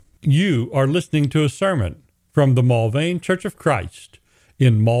You are listening to a sermon from the Mulvane Church of Christ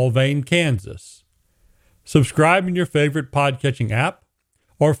in Mulvane, Kansas. Subscribe in your favorite podcatching app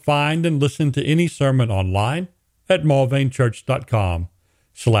or find and listen to any sermon online at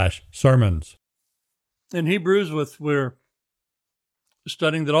mulvanechurch.com/sermons. In Hebrews, we're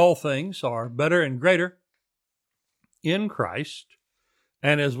studying that all things are better and greater in Christ.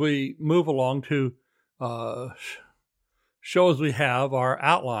 And as we move along to show as we have our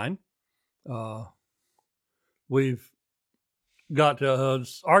outline, we've got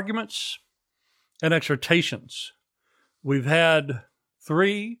arguments and exhortations. We've had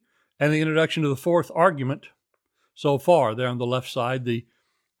 3 and the introduction to the 4th argument so far there on the left side, the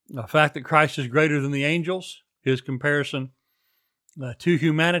fact that Christ is greater than the angels, his comparison to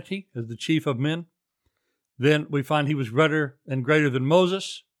humanity as the chief of men. Then we find he was better and greater than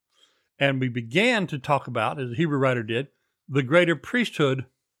Moses. And we began to talk about, as the Hebrew writer did, the greater priesthood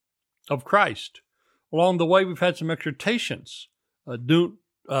of Christ. Along the way, we've had some exhortations. Don't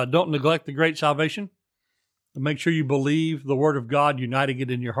neglect the great salvation. Make sure you believe the word of God, uniting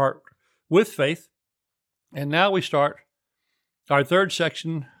it in your heart with faith. And now we start our 3rd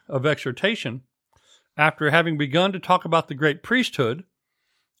section of exhortation after having begun to talk about the great priesthood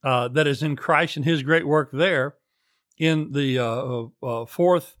that is in Christ and his great work there in the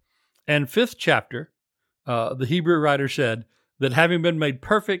 4th and 5th chapter. The Hebrew writer said that having been made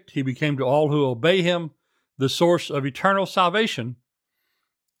perfect, he became to all who obey him the source of eternal salvation,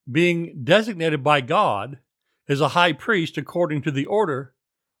 being designated by God as a high priest according to the order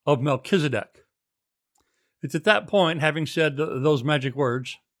of Melchizedek. It's at that point, having said those magic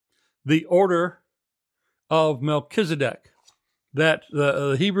words, the order of Melchizedek, that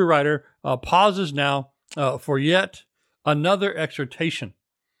the Hebrew writer pauses now for yet another exhortation,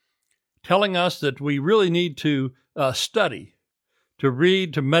 telling us that we really need to study, to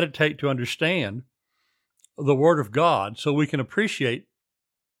read, to meditate, to understand the Word of God so we can appreciate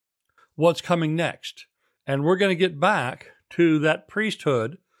what's coming next. And we're going to get back to that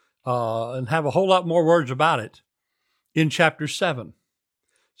priesthood and have a whole lot more words about it in chapter 7.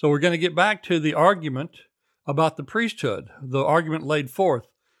 So we're going to get back to the argument about the priesthood, the argument laid forth,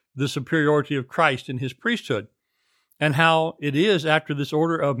 the superiority of Christ in his priesthood, and how it is after this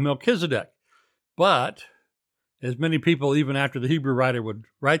order of Melchizedek. But as many people, even after the Hebrew writer would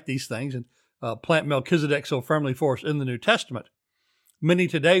write these things and plant Melchizedek so firmly for us in the New Testament, many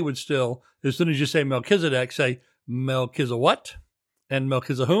today would still, as soon as you say Melchizedek, say Melchizedek what? And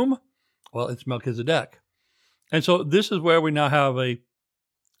Melchizedek whom? Well, it's Melchizedek. And so this is where we now have a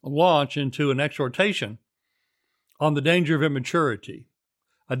launch into an exhortation on the danger of immaturity,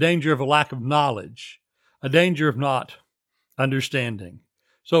 a danger of a lack of knowledge, a danger of not understanding.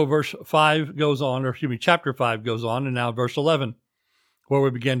 So verse 5 goes on, chapter 5 goes on, and now verse 11, where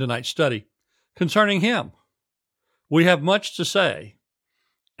we begin tonight's study. Concerning him, we have much to say,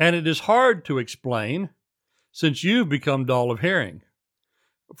 and it is hard to explain, since you've become dull of hearing.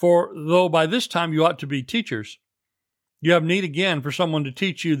 For though by this time you ought to be teachers, you have need again for someone to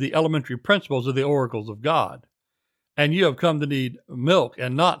teach you the elementary principles of the oracles of God. And you have come to need milk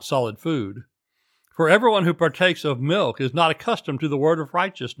and not solid food. For everyone who partakes of milk is not accustomed to the word of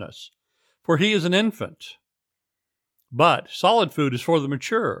righteousness, for he is an infant. But solid food is for the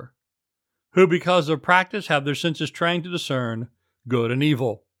mature, who because of practice have their senses trained to discern good and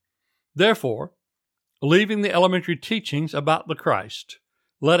evil. Therefore, leaving the elementary teachings about the Christ,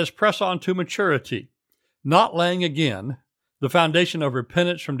 let us press on to maturity, not laying again the foundation of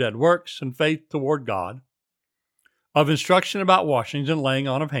repentance from dead works and faith toward God, of instruction about washings and laying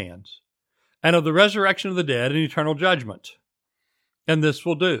on of hands, and of the resurrection of the dead and eternal judgment. And this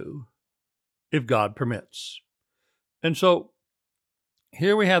will do, if God permits. And so,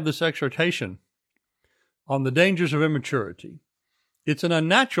 here we have this exhortation on the dangers of immaturity. It's an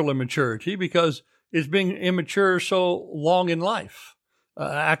unnatural immaturity because it's being immature so long in life,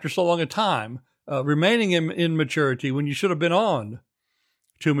 after so long a time, remaining in immaturity when you should have been on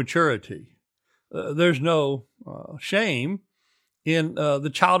to maturity. There's no shame in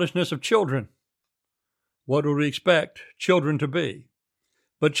the childishness of children. What would we expect children to be?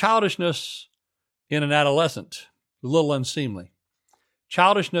 But childishness in an adolescent is a little unseemly.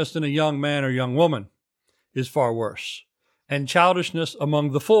 Childishness in a young man or young woman is far worse. And childishness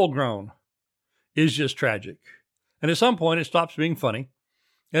among the full-grown is just tragic. And at some point, it stops being funny.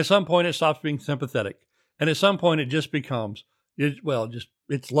 At some point, it stops being sympathetic. And at some point, it just becomes,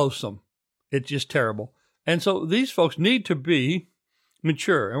 it's loathsome. It's just terrible. And so these folks need to be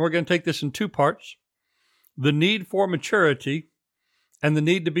mature. And we're going to take this in 2 parts. The need for maturity and the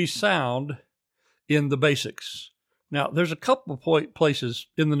need to be sound in the basics. Now, there's a couple of places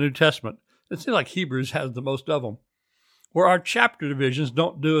in the New Testament, it seems like Hebrews has the most of them, where our chapter divisions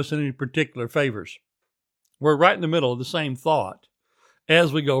don't do us any particular favors. We're right in the middle of the same thought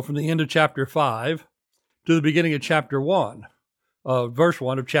as we go from the end of chapter 5 to the beginning of chapter 1, verse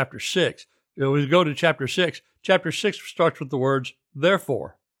 1 of chapter 6. We go to chapter 6. Chapter 6 starts with the words,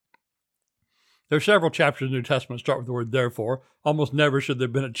 therefore. There are several chapters in the New Testament that start with the word therefore. Almost never should there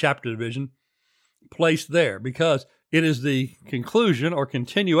have been a chapter division placed there because it is the conclusion or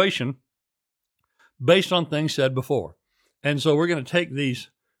continuation based on things said before. And so we're going to take these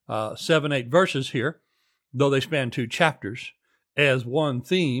 7, 8 verses here, though they span 2 chapters, as one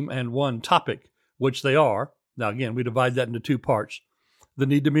theme and one topic, which they are. Now, again, we divide that into 2 parts. The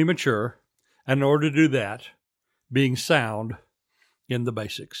need to be mature, and in order to do that, being sound in the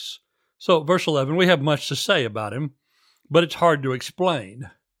basics. So, verse 11, we have much to say about him, but it's hard to explain.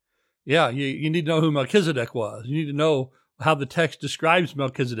 Yeah, you need to know who Melchizedek was. You need to know how the text describes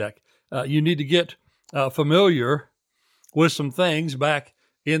Melchizedek. You need to get familiar with some things back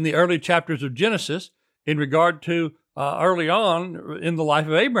in the early chapters of Genesis in regard to early on in the life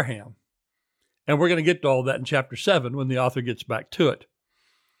of Abraham. And we're going to get to all that in chapter 7 when the author gets back to it.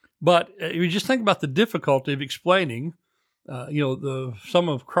 But you just think about the difficulty of explaining, some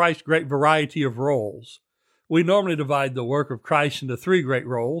of Christ's great variety of roles. We normally divide the work of Christ into 3 great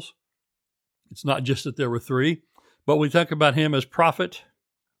roles. It's not just that there were 3, but we talk about him as prophet,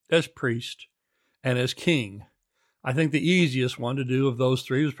 as priest, and as king. I think the easiest one to do of those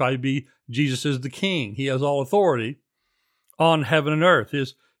 3 would probably be Jesus is the king. He has all authority on heaven and earth.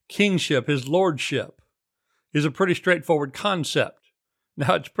 His kingship, his lordship is a pretty straightforward concept.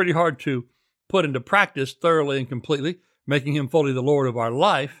 Now, it's pretty hard to put into practice thoroughly and completely, making him fully the Lord of our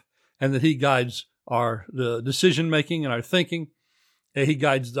life, and that he guides the decision-making and our thinking. He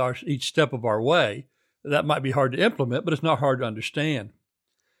guides each step of our way. That might be hard to implement, but it's not hard to understand.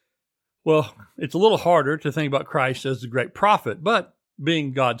 Well, it's a little harder to think about Christ as the great prophet, but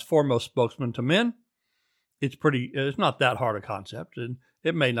being God's foremost spokesman to men, it's not that hard a concept, and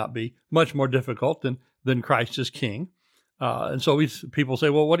it may not be much more difficult than Christ as king. And so people say,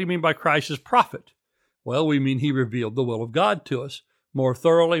 well, what do you mean by Christ as prophet? Well, we mean he revealed the will of God to us more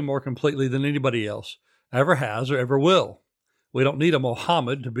thoroughly, more completely than anybody else ever has or ever will. We don't need a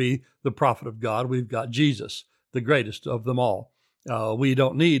Muhammad to be the prophet of God. We've got Jesus, the greatest of them all. We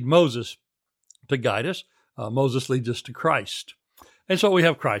don't need Moses to guide us. Moses leads us to Christ. And so we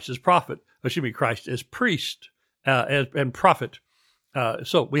have Christ as Christ as priest and prophet.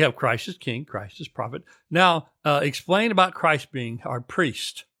 So we have Christ as king, Christ as prophet. Now, explain about Christ being our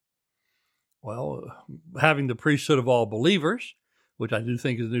priest. Well, having the priesthood of all believers, which I do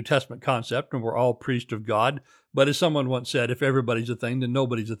think is a New Testament concept, and we're all priests of God. But as someone once said, if everybody's a thing, then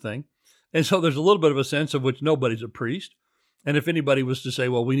nobody's a thing. And so there's a little bit of a sense of which nobody's a priest. And if anybody was to say,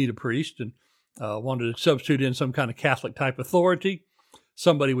 well, we need a priest, and wanted to substitute in some kind of Catholic type authority,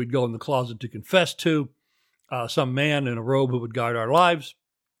 somebody we'd go in the closet to confess to, some man in a robe who would guide our lives,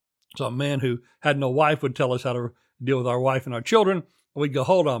 some man who had no wife would tell us how to deal with our wife and our children. We'd go,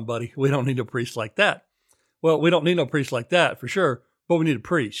 hold on, buddy, we don't need a priest like that. Well, we don't need no priest like that for sure, but we need a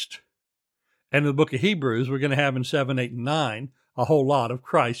priest. And in the book of Hebrews, we're going to have in 7, 8, and 9 a whole lot of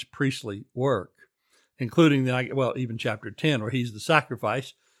Christ's priestly work, including even chapter 10, where he's the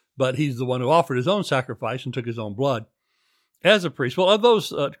sacrifice, but he's the one who offered his own sacrifice and took his own blood as a priest. Well, of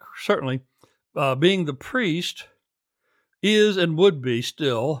those, certainly, being the priest is and would be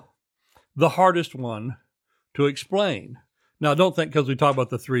still the hardest one to explain. Now, don't think because we talk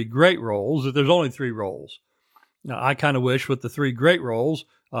about the 3 great roles that there's only 3 roles. Now, I kind of wish with the 3 great roles,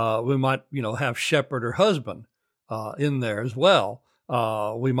 we might, have shepherd or husband in there as well.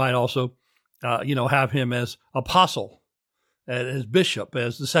 We might also, have him as apostle, as bishop,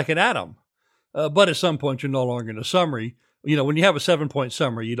 as the second Adam. But at some point, you're no longer in a summary. When you have a 7-point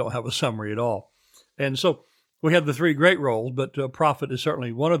summary, you don't have a summary at all. And so we have the 3 great roles, but prophet is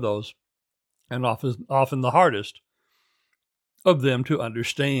certainly one of those, and often the hardest of them to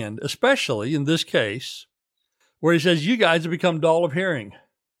understand, especially in this case, where he says, you guys have become dull of hearing.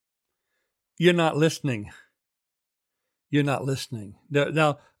 You're not listening. You're not listening.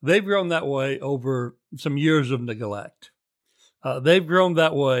 Now, they've grown that way over some years of neglect. They've grown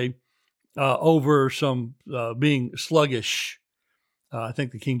that way over some being sluggish. I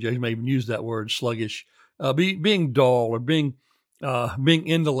think the King James may even use that word, sluggish. Being dull or being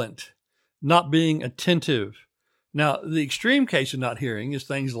indolent, not being attentive. Now, the extreme case of not hearing is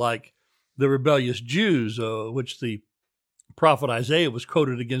things like the rebellious Jews, which the prophet Isaiah was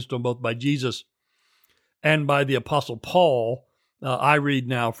quoted against them both by Jesus and by the Apostle Paul I read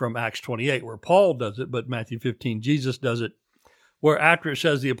now from Acts 28 where Paul does it, but Matthew 15, Jesus does it, where after it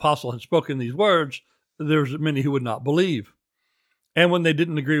says the apostle had spoken these words, there was many who would not believe. And when they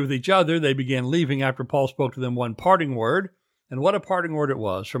didn't agree with each other, they began leaving after Paul spoke to them one parting word. And what a parting word it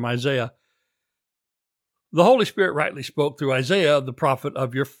was from Isaiah. The Holy Spirit rightly spoke through Isaiah, the prophet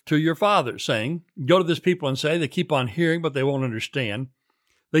to your fathers, saying, go to this people and say, they keep on hearing, but they won't understand.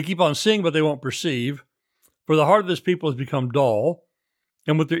 They keep on seeing, but they won't perceive. For the heart of this people has become dull,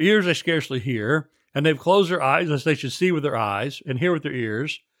 and with their ears they scarcely hear, and they've closed their eyes, lest they should see with their eyes, and hear with their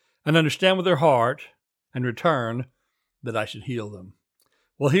ears, and understand with their heart, and return, that I should heal them.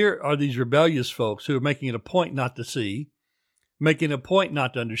 Well, here are these rebellious folks who are making it a point not to see, making a point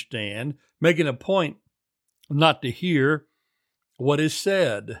not to understand, making a point not to hear what is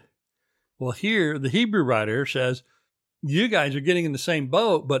said. Well, here the Hebrew writer says, you guys are getting in the same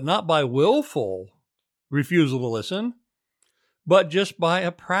boat, but not by willful refusal to listen, but just by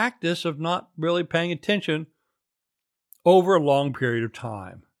a practice of not really paying attention over a long period of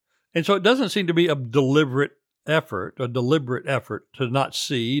time. And so it doesn't seem to be a deliberate effort to not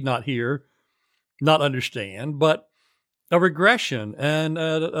see, not hear, not understand, but a regression and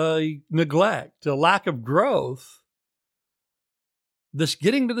a neglect, a lack of growth that's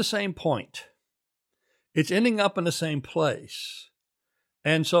getting to the same point. It's ending up in the same place.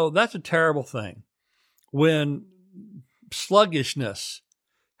 And so that's a terrible thing when sluggishness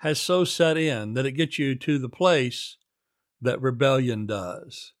has so set in that it gets you to the place that rebellion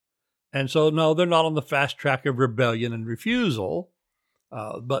does. And so, no, they're not on the fast track of rebellion and refusal,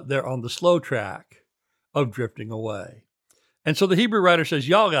 but they're on the slow track of drifting away. And so the Hebrew writer says,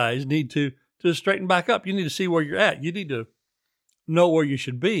 y'all guys need to straighten back up. You need to see where you're at. You need to know where you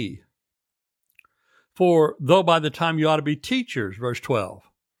should be. For though by the time you ought to be teachers, verse 12,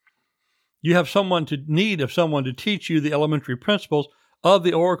 you have need of someone to teach you the elementary principles of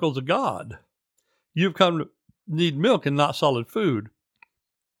the oracles of God. You've come to need milk and not solid food.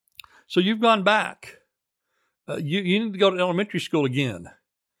 So you've gone back. You need to go to elementary school again.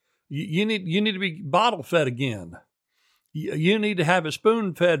 You need to be bottle fed again. You need to have it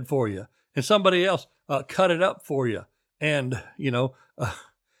spoon fed for you, and somebody else cut it up for you. And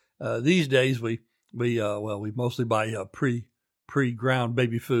these days we mostly buy pre-ground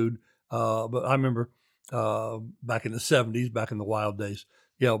baby food. But I remember back in the 70s, back in the wild days,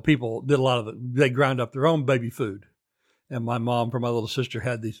 people did a lot of they ground up their own baby food. And my mom, for my little sister,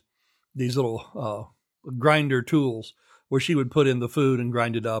 had these little grinder tools where she would put in the food and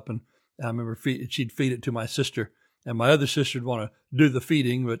grind it up. And I remember she'd feed it to my sister. And my other sister would want to do the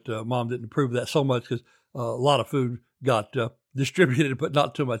feeding, but Mom didn't approve of that so much because a lot of food got distributed, but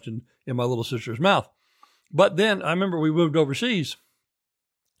not too much in my little sister's mouth. But then I remember we moved overseas,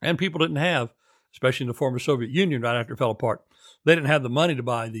 and people didn't have, especially in the former Soviet Union right after it fell apart, they didn't have the money to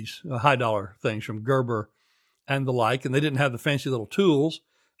buy these high-dollar things from Gerber and the like, and they didn't have the fancy little tools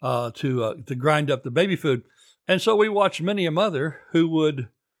to grind up the baby food. And so we watched many a mother who would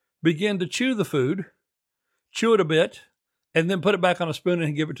begin to chew the food, chew it a bit, and then put it back on a spoon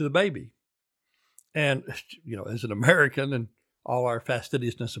and give it to the baby. And, as an American and all our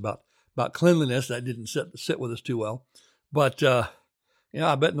fastidiousness about cleanliness, that didn't sit with us too well. But,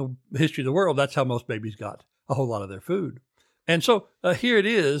 I bet in the history of the world, that's how most babies got a whole lot of their food. And so here it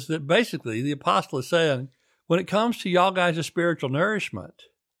is that basically the apostle is saying, when it comes to y'all guys' spiritual nourishment,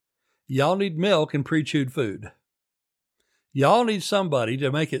 y'all need milk and pre-chewed food. Y'all need somebody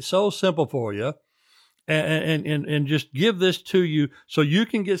to make it so simple for you and just give this to you so you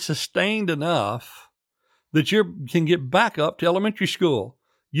can get sustained enough that you can get back up to elementary school.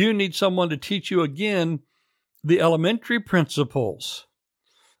 You need someone to teach you again the elementary principles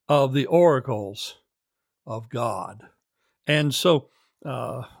of the oracles of God. And so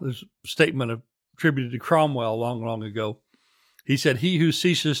there's a statement attributed to Cromwell long, long ago. He said, he who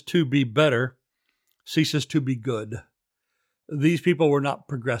ceases to be better ceases to be good. These people were not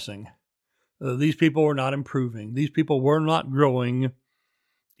progressing. These people were not improving. These people were not growing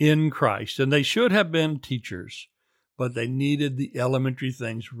in Christ. And they should have been teachers, but they needed the elementary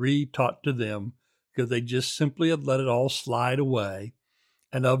things re-taught to them because they just simply had let it all slide away.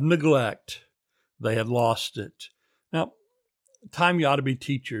 And of neglect, they had lost it. Now, time you ought to be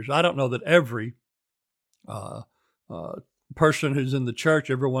teachers. I don't know that every person who's in the church,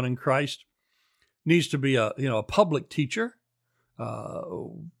 everyone in Christ, needs to be a public teacher.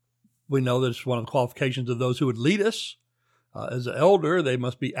 We know that it's one of the qualifications of those who would lead us. As an elder, they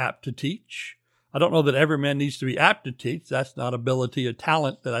must be apt to teach. I don't know that every man needs to be apt to teach. That's not ability or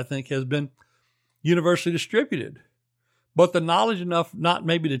talent that I think has been universally distributed. But the knowledge enough, not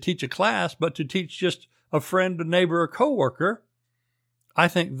maybe to teach a class, but to teach just a friend, a neighbor, a coworker, I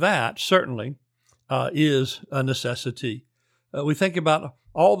think that certainly is a necessity. We think about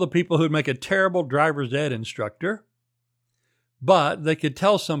all the people who'd make a terrible driver's ed instructor, but they could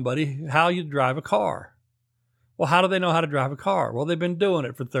tell somebody how you drive a car. Well, how do they know how to drive a car? Well, they've been doing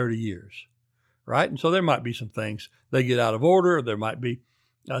it for 30 years, right? And so there might be some things they get out of order. Or there might be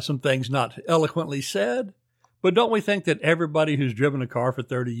some things not eloquently said. But don't we think that everybody who's driven a car for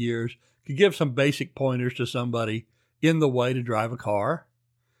 30 years could give some basic pointers to somebody in the way to drive a car?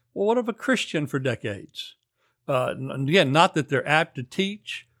 Well, what of a Christian for decades? And again, not that they're apt to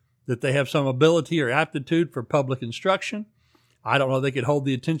teach, that they have some ability or aptitude for public instruction. I don't know if they could hold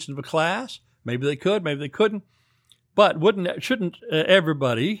the attention of a class. Maybe they could, maybe they couldn't. But shouldn't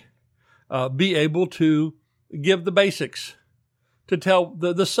everybody be able to give the basics, to tell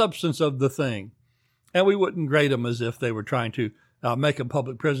the substance of the thing? And we wouldn't grade them as if they were trying to make a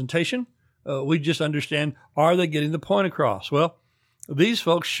public presentation. We just understand, are they getting the point across? Well, these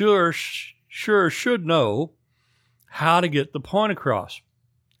folks sure should know how to get the point across.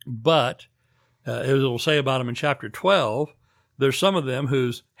 But as it will say about them in chapter 12, there's some of them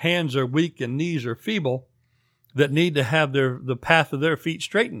whose hands are weak and knees are feeble that need to have the path of their feet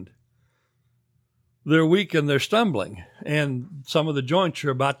straightened. They're weak and they're stumbling, and some of the joints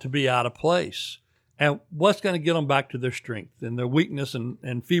are about to be out of place. And what's going to get them back to their strength and their weakness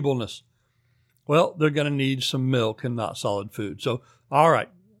and feebleness? Well, they're going to need some milk and not solid food. So, all right,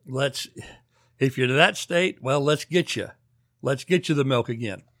 if you're to that state, well, let's get you the milk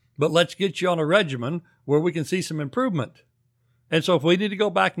again. But let's get you on a regimen where we can see some improvement. And so if we need to go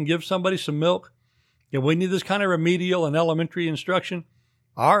back and give somebody some milk, if we need this kind of remedial and elementary instruction,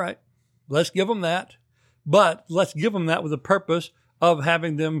 all right, let's give them that. But let's give them that with the purpose of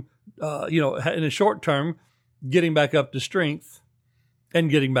having them, in a short term, getting back up to strength and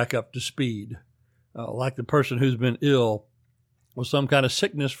getting back up to speed. Like the person who's been ill with some kind of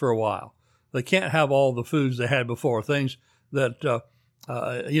sickness for a while. They can't have all the foods they had before, things that,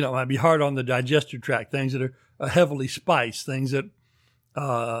 might be hard on the digestive tract, things that are heavily spiced, things that,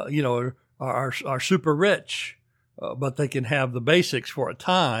 are super rich, but they can have the basics for a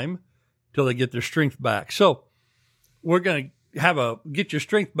time till they get their strength back. So we're going to have a Get Your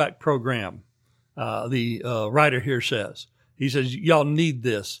Strength Back program, the writer here says. He says, y'all need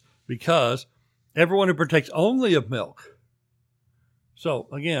this because everyone who partakes only of milk. So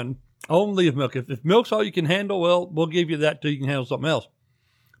again, only of milk. If milk's all you can handle, well, we'll give you that till you can handle something else.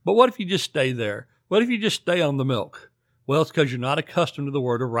 But what if you just stay there? What if you just stay on the milk? Well, it's because you're not accustomed to the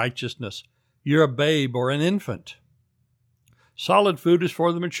word of righteousness. You're a babe or an infant. Solid food is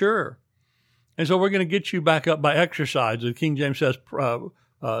for the mature. And so we're going to get you back up by exercise. The King James says,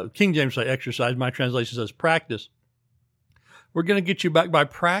 say exercise. My translation says practice. We're going to get you back by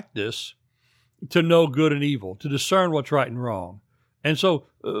practice to know good and evil, to discern what's right and wrong. And so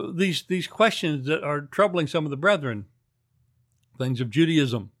these questions that are troubling some of the brethren, things of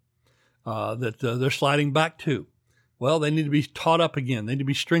Judaism that they're sliding back to, well, they need to be taught up again. They need to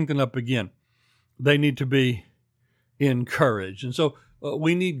be strengthened up again. They need to be encouraged. And so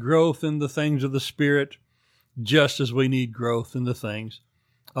we need growth in the things of the Spirit just as we need growth in the things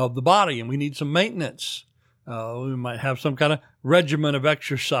of the body. And we need some maintenance. We might have some kind of regimen of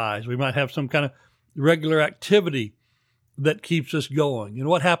exercise. We might have some kind of regular activity that keeps us going. You know,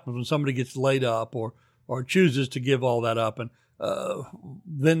 what happens when somebody gets laid up or chooses to give all that up and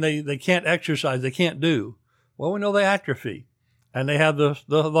then they can't exercise, they can't do? Well, we know they atrophy and they have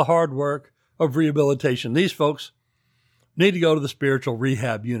the hard work of rehabilitation. These folks need to go to the spiritual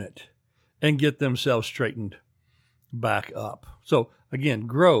rehab unit and get themselves straightened back up. So again,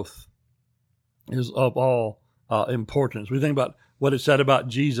 growth is of all importance. We think about what it said about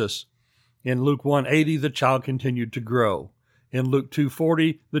Jesus. In Luke 1:80, the child continued to grow. In Luke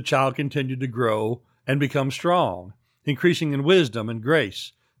 2:40, the child continued to grow and become strong, increasing in wisdom and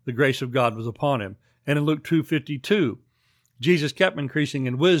grace. The grace of God was upon him. And in Luke 2:52, Jesus kept increasing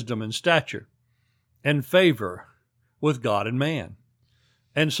in wisdom and stature and favor with God and man.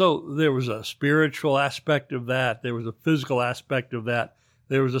 And so there was a spiritual aspect of that. There was a physical aspect of that.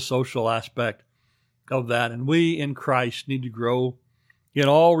 There was a social aspect of that. And we in Christ need to grow in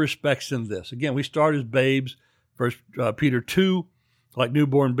all respects in this. Again, we start as babes. 1 Peter 2, like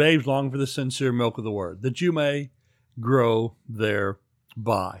newborn babes, long for the sincere milk of the word, that you may grow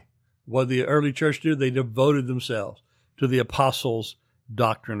thereby. What did the early church do? They devoted themselves to the apostles'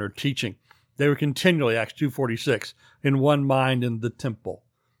 doctrine or teaching. They were continually, Acts 2:46, in one mind in the temple.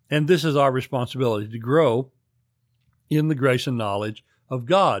 And this is our responsibility, to grow in the grace and knowledge of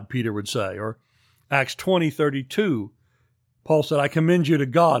God, Peter would say. Or Acts 20:32, Paul said, I commend you to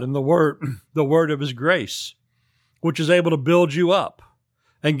God and the word of his grace, which is able to build you up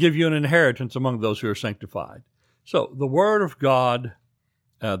and give you an inheritance among those who are sanctified. So the word of God,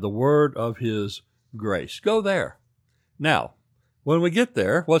 the word of his grace. Go there. Now, when we get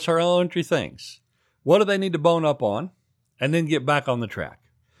there, what's our elementary things? What do they need to bone up on and then get back on the track?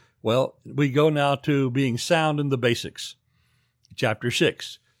 Well, we go now to being sound in the basics. Chapter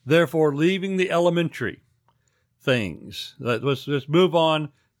 6. Therefore, leaving the elementary things. Let's move on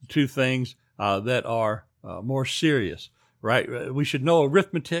to things that are more serious, right? We should know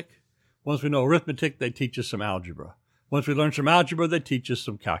arithmetic. Once we know arithmetic, they teach us some algebra. Once we learn some algebra, they teach us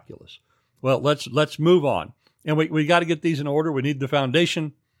some calculus. Well, let's move on. And we got to get these in order. We need the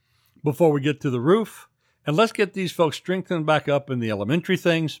foundation before we get to the roof. And let's get these folks strengthened back up in the elementary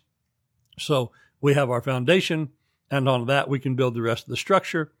things. So we have our foundation, and on that we can build the rest of the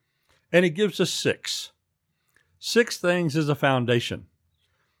structure. And he gives us 6. 6 things as a foundation.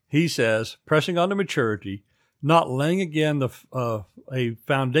 He says, pressing on to maturity, not laying again a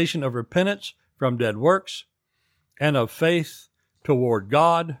foundation of repentance from dead works, and of faith toward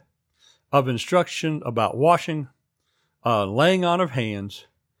God, of instruction about washing, laying on of hands,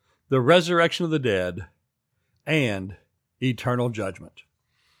 the resurrection of the dead, and eternal judgment.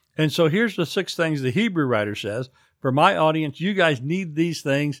 And so here's the 6 things the Hebrew writer says. For my audience, you guys need these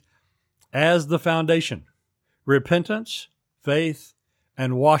things as the foundation. Repentance, faith,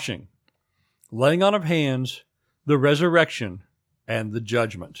 and washing. Laying on of hands, the resurrection, and the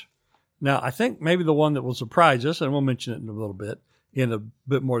judgment. Now, I think maybe the one that will surprise us, and we'll mention it in a little bit, in a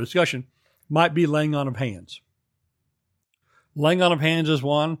bit more discussion, might be laying on of hands. Laying on of hands is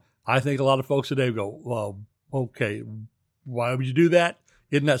one. I think a lot of folks today go, well, okay, why would you do that?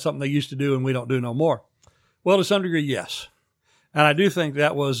 Isn't that something they used to do and we don't do no more? Well, to some degree, yes. And I do think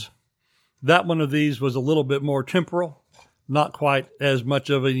that one of these was a little bit more temporal, not quite as much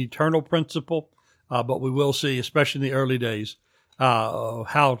of an eternal principle, but we will see, especially in the early days,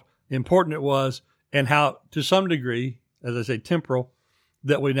 how important it was and how, to some degree, as I say, temporal,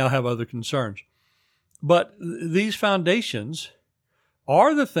 that we now have other concerns. But these foundations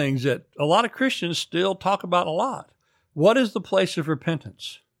are the things that a lot of Christians still talk about a lot. What is the place of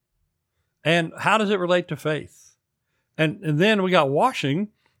repentance? And how does it relate to faith? And then we got washing,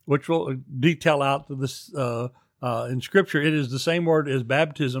 which will detail out this in Scripture. It is the same word as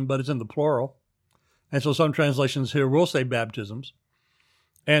baptism, but it's in the plural. And so some translations here will say baptisms.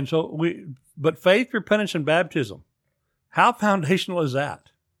 And so but faith, repentance, and baptism, how foundational is that?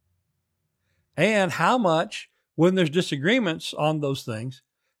 And how much, when there's disagreements on those things,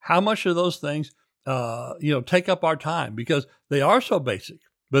 how much of those things, take up our time? Because they are so basic.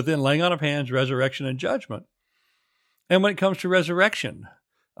 But then laying on of hands, resurrection, and judgment. And when it comes to resurrection,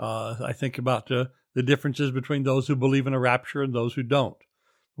 I think about the differences between those who believe in a rapture and those who don't.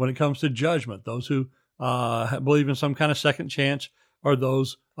 When it comes to judgment, those who believe in some kind of second chance or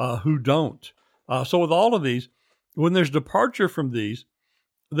those who don't. So with all of these, when there's departure from these,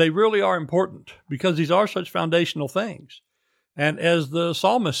 they really are important because these are such foundational things. And as the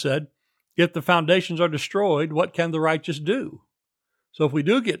psalmist said, if the foundations are destroyed, what can the righteous do? So if we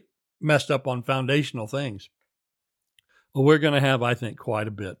do get messed up on foundational things, well, we're going to have, I think, quite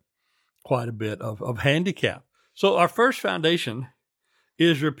a bit of handicap. So our first foundation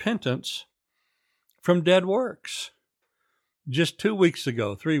is repentance from dead works. Just 3 weeks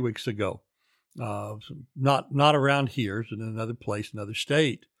ago, not around here, it's in another place, another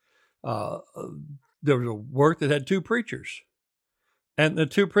state, there was a work that had 2 preachers. And the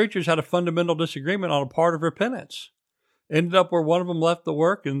 2 preachers had a fundamental disagreement on a part of repentance. Ended up where one of them left the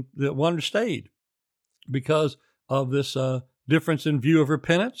work and the one stayed. Because of this difference in view of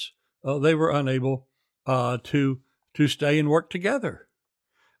repentance, they were unable to stay and work together.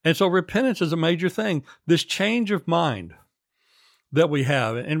 And so repentance is a major thing. This change of mind that we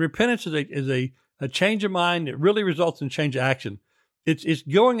have, and repentance is a change of mind. It really results in change of action. It's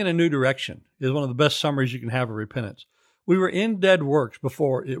going in a new direction is one of the best summaries you can have of repentance. We were in dead works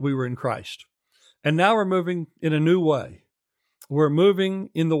before we were in Christ. And now we're moving in a new way. We're moving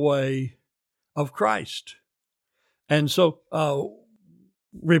in the way of Christ. And so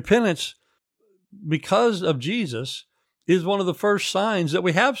repentance, because of Jesus, is one of the first signs that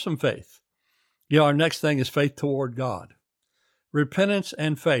we have some faith. Our next thing is faith toward God. Repentance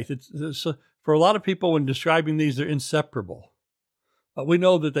and faith. It's for a lot of people, when describing these, they're inseparable. We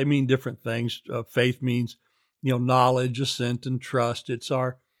know that they mean different things. Faith means, knowledge, assent, and trust. It's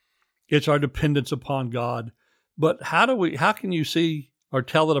our dependence upon God. But how can you see or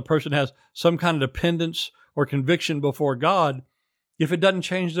tell that a person has some kind of dependence or conviction before God if it doesn't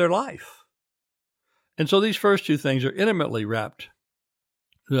change their life? And so these first 2 things are intimately wrapped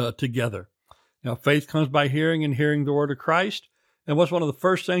together. Faith comes by hearing and hearing the word of Christ. And what's one of the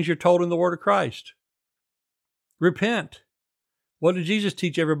first things you're told in the Word of Christ? Repent. What did Jesus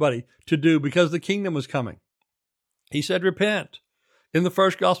teach everybody to do because the kingdom was coming? He said, repent. In the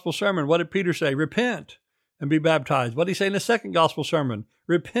first gospel sermon, what did Peter say? Repent and be baptized. What did he say in the second gospel sermon?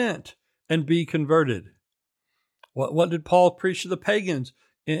 Repent and be converted. What did Paul preach to the pagans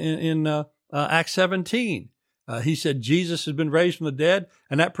in Acts 17? He said, Jesus has been raised from the dead,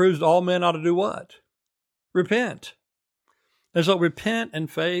 and that proves that all men ought to do what? Repent. And so repent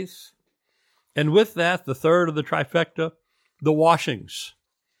and faith. And with that, the third of the trifecta, the washings.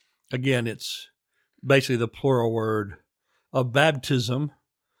 Again, it's basically the plural word of baptism.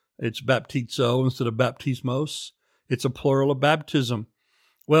 It's baptizo instead of baptismos. It's a plural of baptism.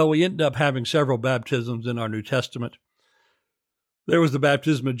 Well, we end up having several baptisms in our New Testament. There was the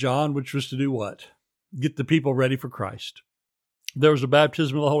baptism of John, which was to do what? Get the people ready for Christ. There was the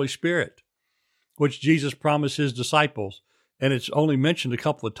baptism of the Holy Spirit, which Jesus promised his disciples. And it's only mentioned a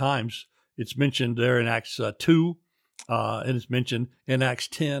couple of times. It's mentioned there in Acts 2, and it's mentioned in Acts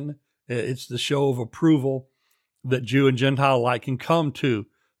 10. It's the show of approval that Jew and Gentile alike can come to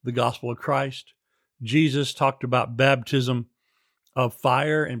the gospel of Christ. Jesus talked about baptism of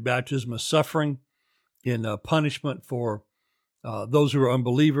fire and baptism of suffering in punishment for those who are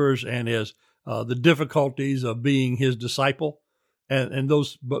unbelievers and as the difficulties of being his disciple. And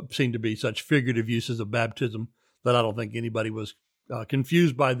those seem to be such figurative uses of baptism that I don't think anybody was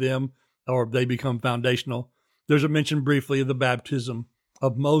confused by them or they become foundational. There's a mention briefly of the baptism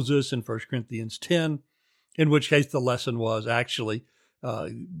of Moses in 1 Corinthians 10, in which case the lesson was actually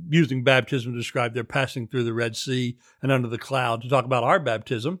using baptism to describe their passing through the Red Sea and under the cloud to talk about our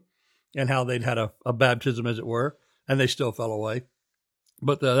baptism and how they'd had a baptism, as it were, and they still fell away.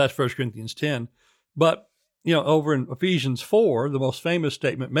 But that's 1 Corinthians 10. But, over in Ephesians 4, the most famous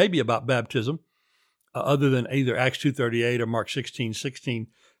statement maybe about baptism, other than either Acts 2:38 or Mark 16:16,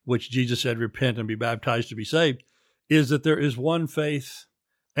 which Jesus said, repent and be baptized to be saved, is that there is one faith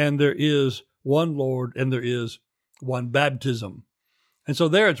and there is one Lord and there is one baptism. And so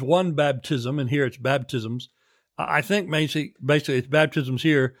there it's one baptism, and here it's baptisms. I think basically it's baptisms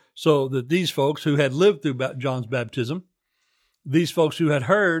here so that these folks who had lived through John's baptism, these folks who had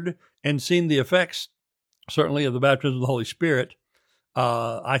heard and seen the effects, certainly of the baptism of the Holy Spirit,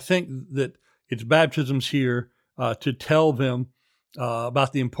 I think that it's baptisms here to tell them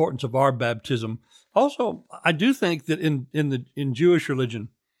about the importance of our baptism. Also, I do think that in Jewish religion,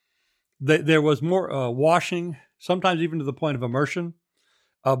 there was more washing, sometimes even to the point of immersion,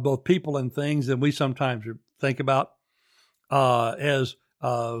 of both people and things than we sometimes think about as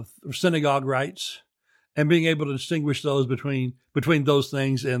synagogue rites, and being able to distinguish those between those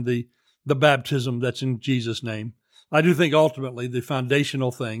things and the baptism that's in Jesus' name. I do think ultimately the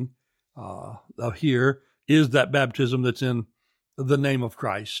foundational thing of here is that baptism that's in the name of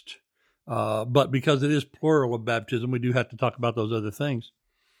Christ. But because it is plural of baptism, we do have to talk about those other things.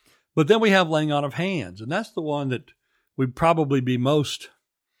 But then we have laying on of hands, and that's the one that we'd probably be most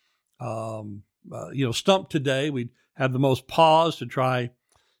stumped today. We'd have the most pause to try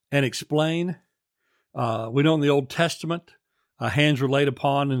and explain. We know in the Old Testament, hands were laid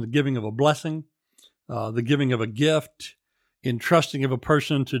upon in the giving of a blessing, the giving of a gift, entrusting of a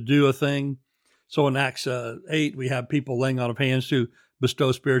person to do a thing. So in Acts 8, we have people laying on of hands to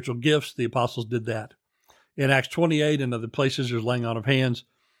bestow spiritual gifts. The apostles did that. In Acts 28 and other places, there's laying on of hands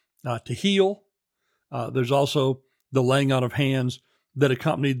to heal. There's also the laying on of hands that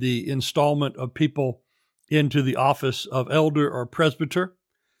accompanied the installment of people into the office of elder or presbyter.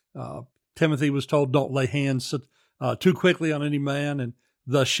 Timothy was told, don't lay hands too quickly on any man and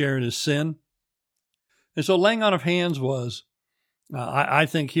thus share in his sin. And so laying on of hands was, I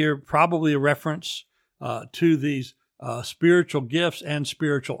think here, probably a reference to these spiritual gifts and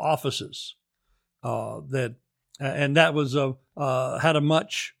spiritual offices that was had a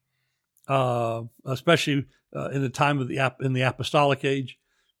much, especially in the time of in the apostolic age,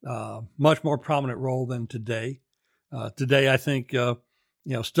 much more prominent role than today. Today, I think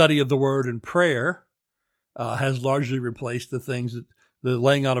study of the word and prayer has largely replaced the things that the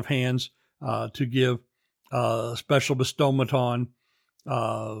laying out of hands to give special bestowment on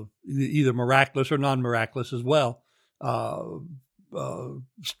either miraculous or non-miraculous as well.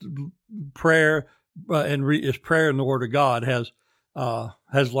 Prayer prayer in the Word of God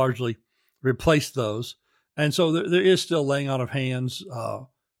has largely replaced those, and so there is still laying on of hands,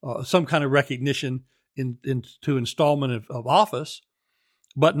 some kind of recognition to installment of office,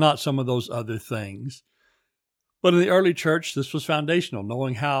 but not some of those other things. But in the early church, this was foundational,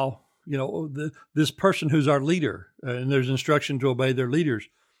 knowing how this person who's our leader, and there's instruction to obey their leaders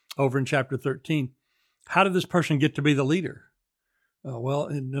over in chapter 13. How did this person get to be the leader? Well,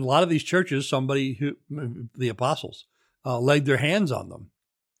 in a lot of these churches, the apostles, laid their hands on them,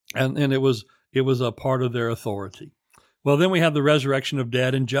 and it was a part of their authority. Well, then we have the resurrection of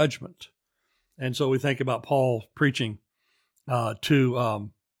dead and judgment. And so we think about Paul preaching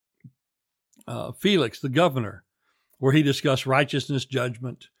to Felix, the governor, where he discussed righteousness,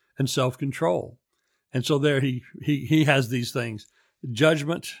 judgment, and self-control. And so there he has these things: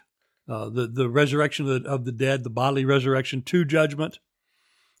 judgment, the resurrection of the dead, the bodily resurrection to judgment,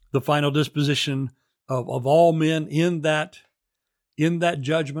 the final disposition of all men in that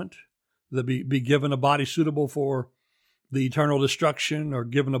judgment, that be given a body suitable for the eternal destruction, or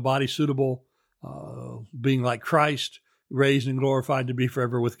given a body suitable, being like Christ, raised and glorified to be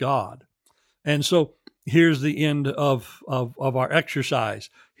forever with God. And so here's the end of our exercise.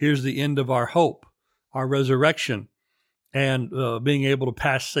 Here's the end of our hope, our resurrection, and being able to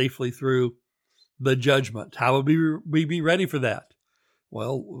pass safely through the judgment. How would we be ready for that?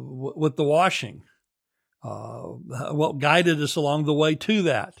 Well, with the washing. What guided us along the way to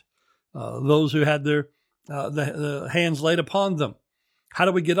that? Those who had their the hands laid upon them. How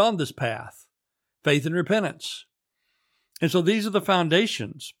do we get on this path? Faith and repentance. And so these are the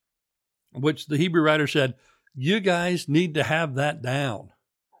foundations, which the Hebrew writer said, you guys need to have that down.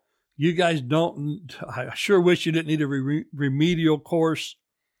 You guys don't, I sure wish you didn't need a remedial course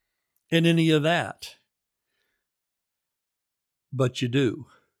in any of that. But you do.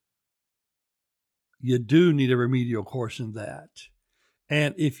 You do need a remedial course in that.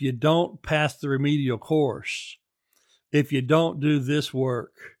 And if you don't pass the remedial course, if you don't do this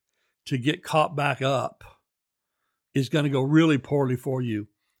work to get caught back up, it's going to go really poorly for you.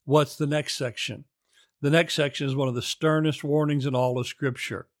 What's the next section? The next section is one of the sternest warnings in all of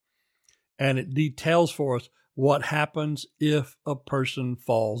Scripture. And it details for us what happens if a person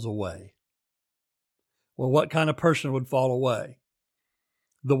falls away. Well, what kind of person would fall away?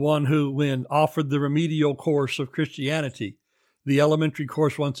 The one who, when offered the remedial course of Christianity, the elementary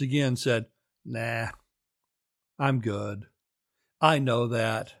course once again said, nah, I'm good. I know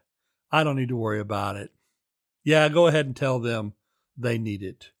that. I don't need to worry about it. Yeah, go ahead and tell them they need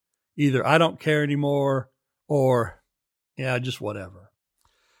it. Either I don't care anymore, or yeah, just whatever.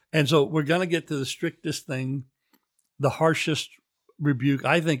 And so we're going to get to the strictest thing, the harshest rebuke,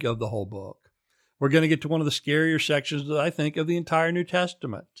 I think, of the whole book. We're going to get to one of the scarier sections that I think of the entire New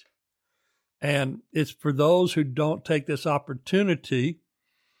Testament. And it's for those who don't take this opportunity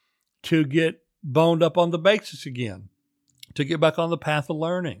to get boned up on the basics again, to get back on the path of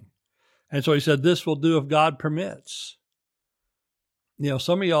learning. And so he said, this will do if God permits. You know,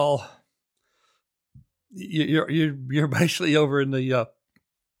 some of y'all, you're basically over in the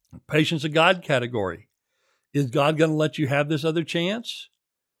patience of God category. Is God going to let you have this other chance?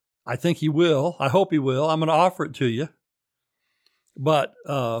 I think he will. I hope he will. I'm going to offer it to you. But,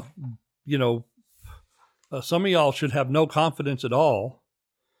 some of y'all should have no confidence at all,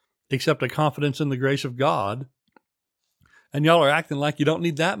 except a confidence in the grace of God. And y'all are acting like you don't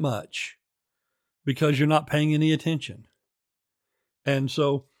need that much because you're not paying any attention. And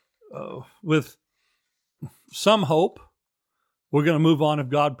so with some hope, we're going to move on if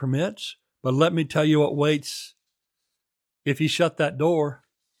God permits. But let me tell you what waits if he shut that door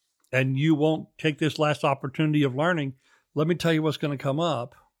and you won't take this last opportunity of learning. Let me tell you what's going to come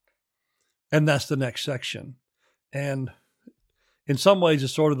up. And that's the next section. And in some ways,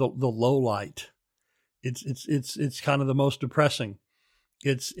 it's sort of the low light. It's kind of the most depressing.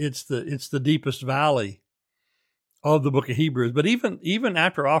 It's the deepest valley of the book of Hebrews. But even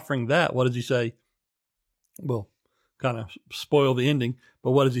after offering that, what does he say? Well, kind of spoil the ending,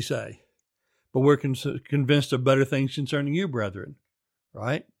 but what does he say? But we're convinced of better things concerning you, brethren,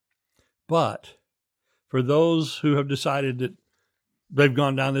 right? But for those who have decided that they've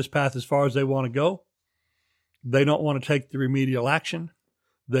gone down this path as far as they want to go, they don't want to take the remedial action.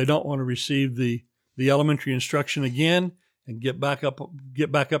 They don't want to receive the elementary instruction again and get back up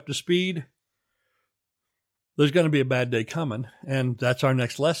to speed. There's going to be a bad day coming, and that's our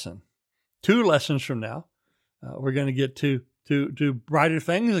next lesson. 2 lessons from now, we're going to get to brighter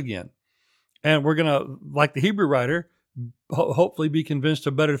things again. And we're going to, like the Hebrew writer, hopefully be convinced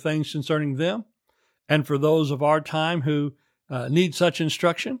of better things concerning them. And for those of our time who need such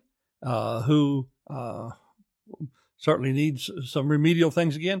instruction, who certainly need some remedial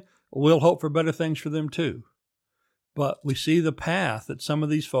things again, we'll hope for better things for them too. But we see the path that some of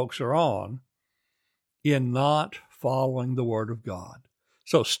these folks are on in not following the Word of God.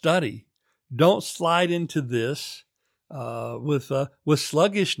 So study. Don't slide into this with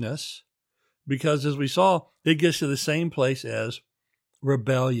sluggishness, because as we saw, it gets to the same place as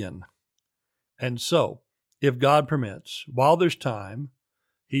rebellion. And so if God permits, while there's time,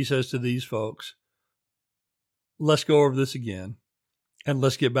 he says to these folks, let's go over this again and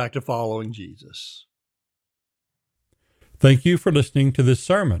let's get back to following Jesus. Thank you for listening to this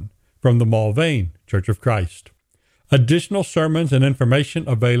sermon from the Mulvane Church of Christ. Additional sermons and information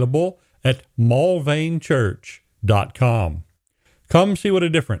available at mulvanechurch.com. Come see what a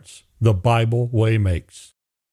difference the Bible way makes.